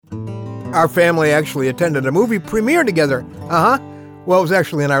Our family actually attended a movie premiere together. Well, it was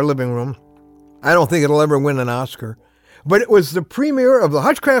actually in our living room. I don't think it'll ever win an Oscar. But it was the premiere of the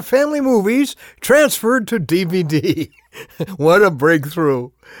Hutchcraft family movies transferred to DVD. What a breakthrough.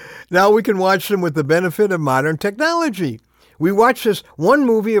 Now we can watch them with the benefit of modern technology. We watched this one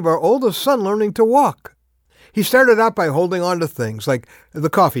movie of our oldest son learning to walk. He started out by holding on to things like the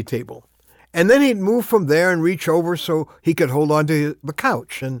coffee table. And then he'd move from there and reach over so he could hold on to the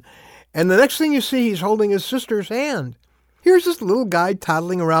couch. And the next thing you see, he's holding his sister's hand. Here's this little guy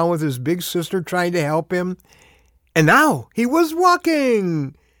toddling around with his big sister trying to help him. And now he was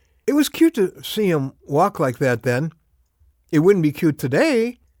walking. It was cute to see him walk like that then. It wouldn't be cute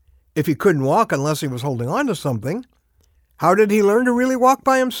today if he couldn't walk unless he was holding on to something. How did he learn to really walk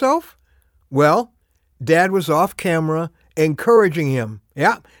by himself? Well, Dad was off camera encouraging him.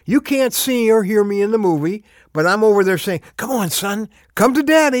 Yeah, you can't see or hear me in the movie, but I'm over there saying, "Come on, son, come to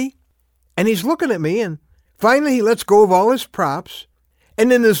Daddy." And he's looking at me, and finally he lets go of all his props,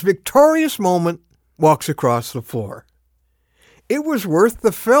 and in this victorious moment, walks across the floor. It was worth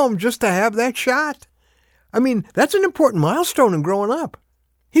the film just to have that shot. I mean, that's an important milestone in growing up.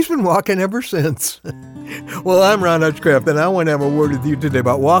 He's been walking ever since. Well, I'm Ron Hutchcraft, and I want to have a word with you today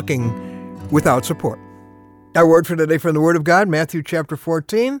about walking without support. Our word for today from the Word of God, Matthew chapter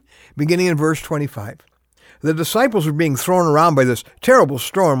 14, beginning in verse 25. The disciples were being thrown around by this terrible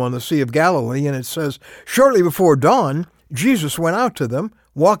storm on the Sea of Galilee, and it says, shortly before dawn, Jesus went out to them,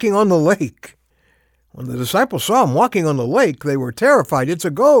 walking on the lake. When the disciples saw him walking on the lake, they were terrified. "It's a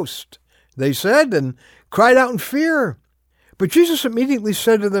ghost," they said, and cried out in fear. But Jesus immediately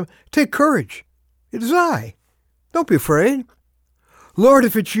said to them, "Take courage. It is I. Don't be afraid." "Lord,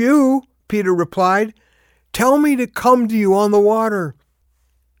 if it's you," Peter replied, "tell me to come to you on the water."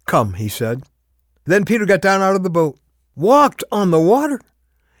 "Come," he said. Then Peter got down out of the boat, walked on the water,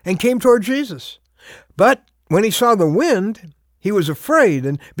 and came toward Jesus. But when he saw the wind, he was afraid,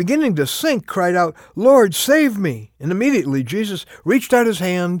 and beginning to sink, cried out, "Lord, save me!" And immediately Jesus reached out his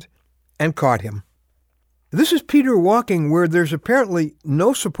hand and caught him. This is Peter walking where there's apparently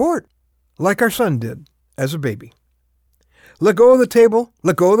no support, like our son did as a baby. Let go of the table,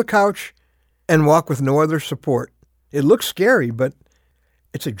 let go of the couch, and walk with no other support. It looks scary, but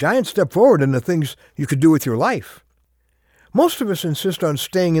it's a giant step forward in the things you could do with your life. Most of us insist on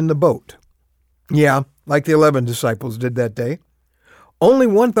staying in the boat. Yeah, like the 11 disciples did that day. Only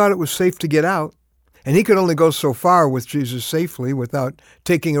one thought it was safe to get out, and he could only go so far with Jesus safely without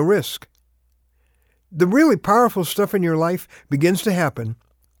taking a risk. The really powerful stuff in your life begins to happen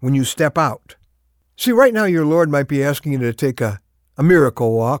when you step out. See, right now your Lord might be asking you to take a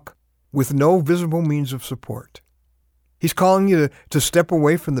miracle walk with no visible means of support. He's calling you to step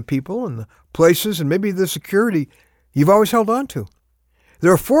away from the people and the places and maybe the security you've always held on to.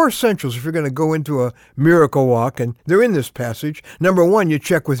 There are 4 essentials if you're going to go into a miracle walk, and they're in this passage. Number 1, you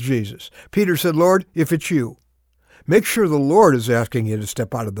check with Jesus. Peter said, "Lord, if it's you." Make sure the Lord is asking you to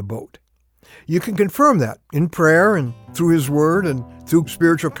step out of the boat. You can confirm that in prayer and through His Word and through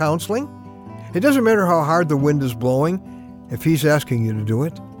spiritual counseling. It doesn't matter how hard the wind is blowing if He's asking you to do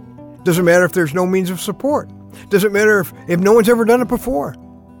it. Doesn't matter if there's no means of support. Doesn't matter if no one's ever done it before.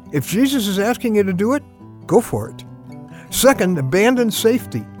 If Jesus is asking you to do it, go for it. Second, abandon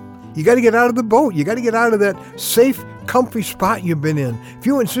safety. You got to get out of the boat. You got to get out of that safe, comfy spot you've been in. If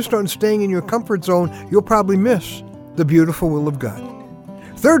you insist on staying in your comfort zone, you'll probably miss the beautiful will of God.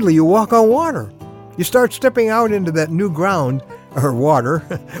 Thirdly, you walk on water. You start stepping out into that new ground, or water,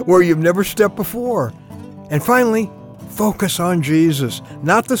 where you've never stepped before. And finally, focus on Jesus,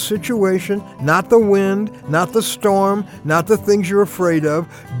 not the situation, not the wind, not the storm, not the things you're afraid of.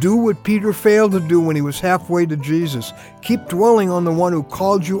 Do what Peter failed to do when he was halfway to Jesus. Keep dwelling on the one who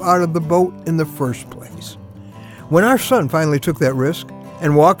called you out of the boat in the first place. When our son finally took that risk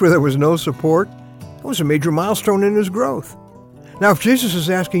and walked where there was no support, it was a major milestone in his growth. Now, if Jesus is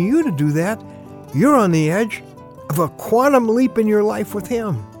asking you to do that, you're on the edge of a quantum leap in your life with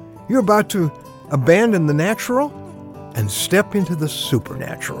Him. You're about to abandon the natural and step into the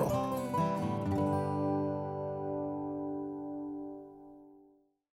supernatural.